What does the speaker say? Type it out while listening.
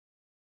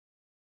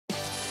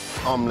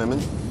I'm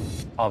Lemon.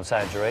 I'm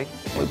Tangerine.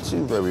 We're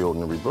two very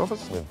ordinary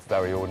brothers. With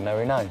very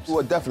ordinary names.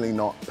 We're definitely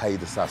not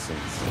paid assassins.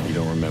 You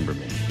don't remember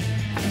me.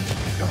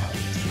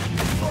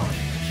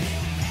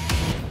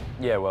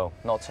 Yeah, well,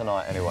 not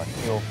tonight anyway.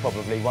 You're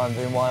probably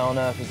wondering why on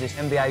earth is this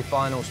NBA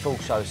Finals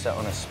talk show set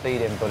on a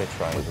speeding bullet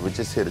train? We're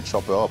just here to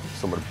chop it up with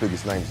some of the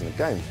biggest names in the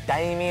game.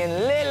 Damian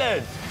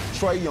Lillard!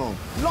 Trae Young,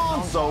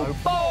 Lonzo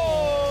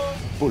Ball!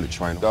 Bullet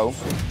Train, go.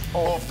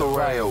 Off the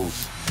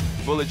rails.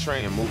 Bullet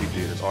Train in movie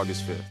theaters,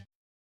 August 5th.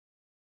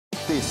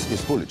 This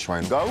is Bullet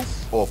Train, go.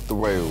 Off the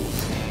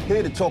rails.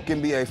 Here to talk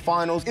NBA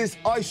Finals is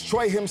Ice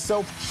Trae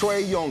himself,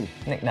 Trae Young.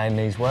 Nickname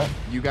these work.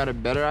 You got a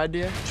better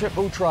idea?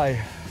 Triple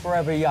Trae.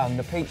 Forever young,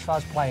 the Peach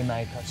Fuzz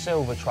playmaker,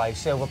 silver tray,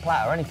 silver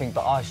platter, anything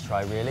but ice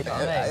tray, really.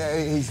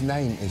 His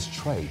name is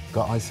Trae.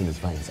 Got ice in his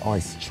veins.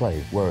 Ice,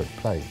 Trae, word,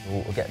 play.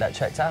 We'll get that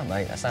checked out,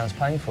 mate. That sounds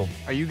painful.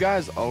 Are you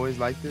guys always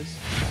like this?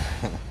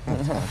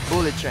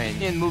 Bullet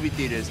Train in movie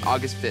theaters,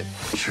 August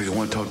 5th. You sure you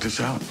want to talk this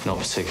out? Not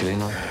particularly,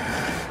 no.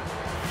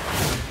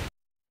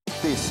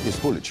 This is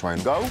Bullet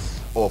Train, go.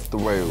 Off the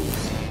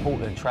rails.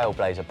 Portland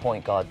Trailblazer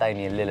point guard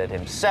Damian Lillard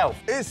himself.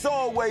 It's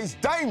always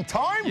Dame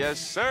time! Yes,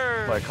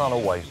 sir. Well, it can't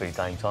always be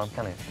Dame time,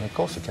 can it? Of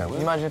course it can. Can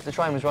you imagine if the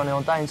train was running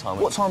on Dame time?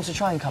 What time's the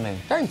train coming?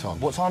 Dame time.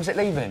 What time's it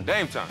leaving?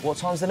 Dame time. What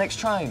time's the next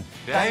train?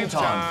 Dame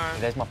time.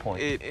 There's my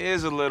point. It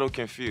is a little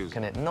confusing.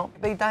 Can it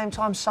not be Dame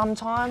time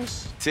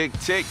sometimes? Tick,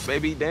 tick,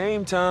 baby,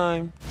 Dame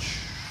time.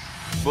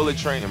 Bullet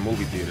Train in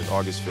movie theaters,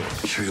 August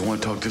 5th. You sure you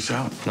want to talk this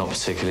out? Not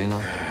particularly,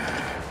 no.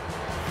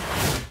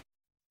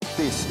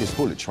 This is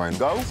Bullet Train,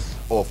 go.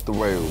 Off the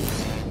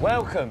rails.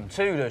 Welcome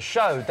to the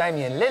show,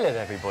 Damian Lillard,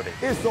 everybody.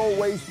 It's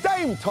always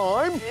Dame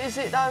time! Is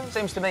it, though?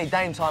 Seems to me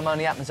Dame time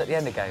only happens at the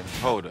end of games.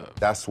 Hold up.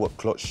 That's what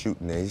clutch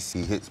shooting is.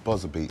 He hits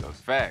buzzer beaters.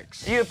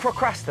 Facts. Are you a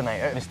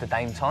procrastinator, Mr.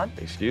 Dame time?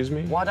 Excuse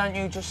me? Why don't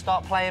you just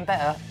start playing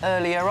better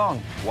earlier on?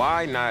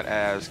 Why not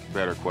ask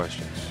better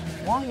questions?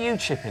 Why are you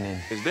chipping in?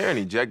 Is there an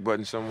eject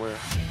button somewhere?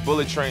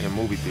 Bullet Train in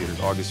movie theaters,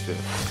 August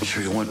 5th. You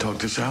sure you want to talk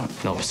this out?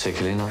 Not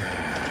particularly, no.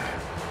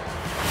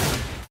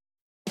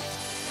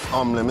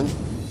 I'm Lemon.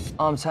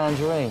 I'm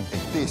Tangerine.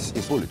 And this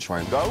is Bullet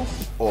Train, go.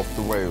 Off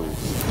the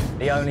rails.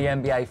 The only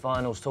NBA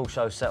Finals talk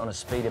show set on a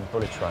speeding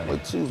bullet train. We're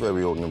two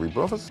very ordinary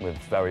brothers. With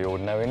very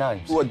ordinary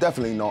names. We're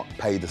definitely not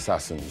paid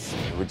assassins.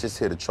 We're just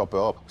here to chop it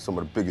up with some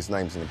of the biggest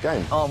names in the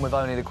game. Armed with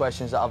only the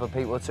questions that other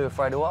people are too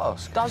afraid to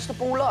ask. Does the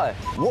ball lie?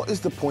 What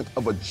is the point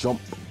of a jump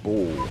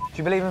ball? Do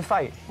you believe in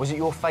fate? Was it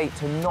your fate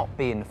to not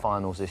be in the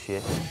finals this year?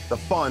 The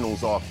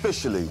finals are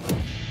officially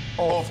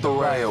off the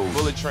rails.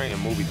 Bullet Train in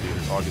movie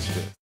theaters, August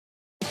 5th.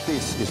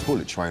 This is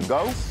Bullet Train,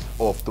 go.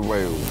 Off the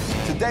rails.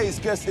 Today's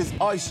guest is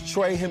Ice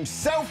Trae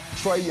himself,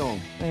 Trae Young.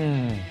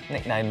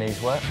 Nickname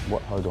these work.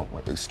 What? Hold on.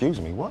 Wait,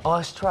 excuse me, what?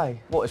 Ice Trae.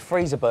 What is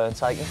freezer burn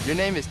taking? Your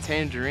name is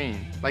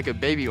Tangerine, like a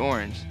baby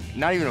orange.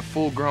 Not even a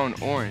full-grown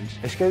orange.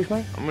 Excuse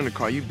me? I'm gonna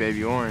call you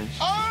baby orange.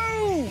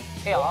 Oh!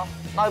 Here,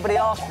 nobody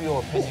asked for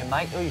your opinion,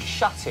 mate. You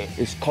shut it.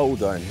 It's cold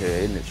down here,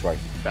 isn't it, Trae?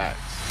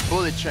 Facts.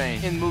 Bullet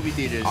Train in movie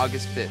theaters,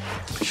 August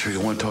 5th. You sure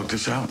you want to talk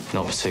this out?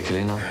 Not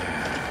particularly, no.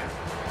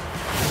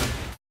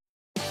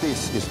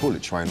 This is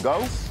Bullet Train,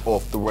 go.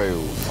 Off the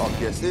rails. Our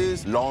guest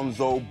is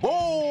Lonzo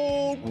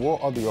Ball.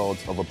 What are the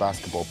odds of a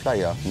basketball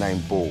player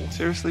named Ball?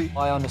 Seriously?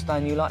 I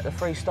understand you like the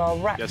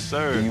freestyle rap. Yes,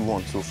 sir. Do you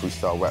want to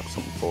freestyle rap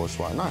something for us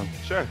right now?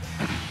 Sure.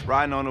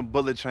 Riding on a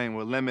bullet train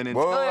with lemon and...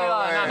 Whoa, no.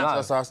 I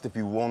just asked if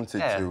you wanted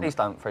Yeah, to. please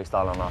don't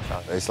freestyle on our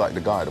show. It's like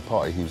the guy at the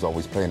party, he was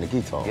always playing the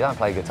guitar. You don't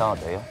play guitar,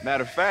 do you?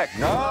 Matter of fact,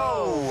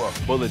 No!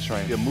 Bullet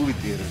Train in movie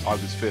theaters,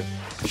 August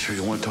 5th. You sure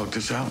you want to talk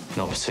this out?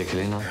 Not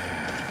particularly, no.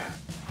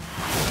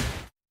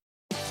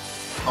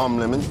 I'm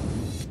Lemon.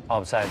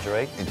 I'm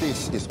Tangerine. And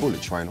this is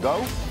Bullet Train,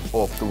 go.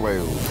 Off the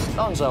rails.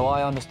 Lonzo,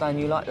 I understand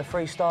you like the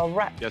freestyle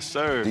rap. Yes,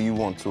 sir. Do you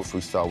want to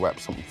freestyle rap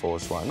something for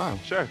us right now?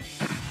 Sure.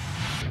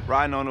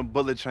 Riding on a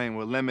bullet train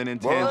with lemon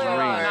and Whoa, tangerine.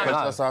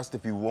 I just asked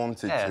if you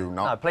wanted Yeah. to.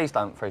 No, please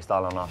don't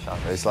freestyle on our show.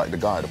 It's like the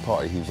guy at the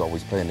party, he was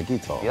always playing the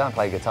guitar. You don't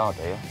play guitar,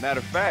 do you? Matter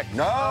of fact,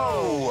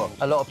 No!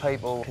 A lot of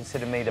people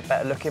consider me the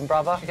better-looking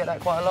brother. You get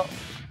that quite a lot?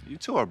 you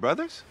two are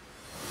brothers?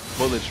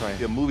 Bullet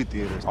Train in movie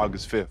theaters,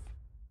 August 5th.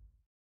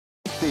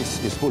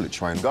 This is Bullet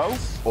Train, go.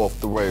 Off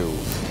the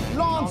rails.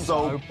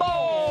 Lonzo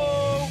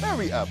Ball!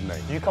 Very apt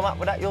name. Did you come up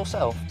with that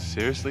yourself?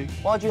 Seriously?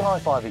 Why'd you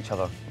high-five each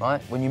other,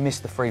 right, when you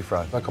missed the free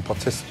throw? Like a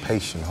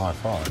participation high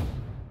five.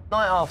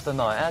 Night after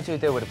night, how do you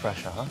deal with the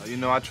pressure, huh? You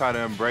know, I try to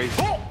embrace...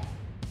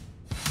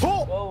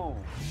 Whoa!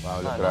 Wow,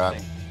 look No, at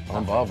nothing. that.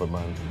 I'm bothered,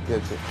 man.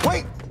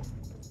 Wait!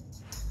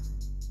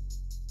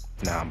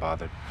 Nah, I'm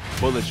bothered.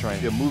 Bullet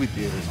Train in movie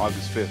theaters,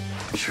 August 5th.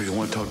 You sure you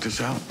want to talk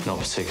this out? Not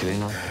particularly,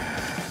 no.